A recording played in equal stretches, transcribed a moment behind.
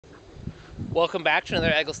Welcome back to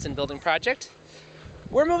another Eggleston building project.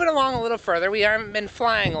 We're moving along a little further. We haven't been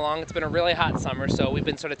flying along. It's been a really hot summer, so we've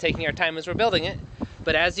been sort of taking our time as we're building it.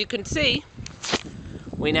 But as you can see,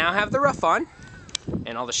 we now have the roof on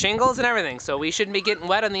and all the shingles and everything, so we shouldn't be getting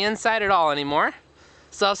wet on the inside at all anymore.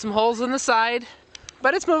 Still have some holes in the side,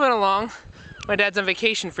 but it's moving along. My dad's on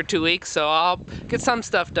vacation for 2 weeks, so I'll get some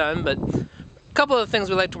stuff done, but a couple of things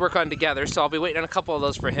we like to work on together, so I'll be waiting on a couple of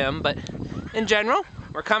those for him. But in general,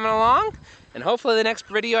 we're coming along, and hopefully the next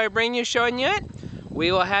video I bring you showing you it,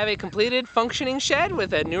 we will have a completed functioning shed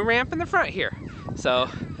with a new ramp in the front here. So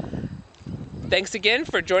thanks again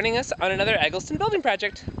for joining us on another Eggleston building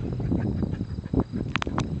project.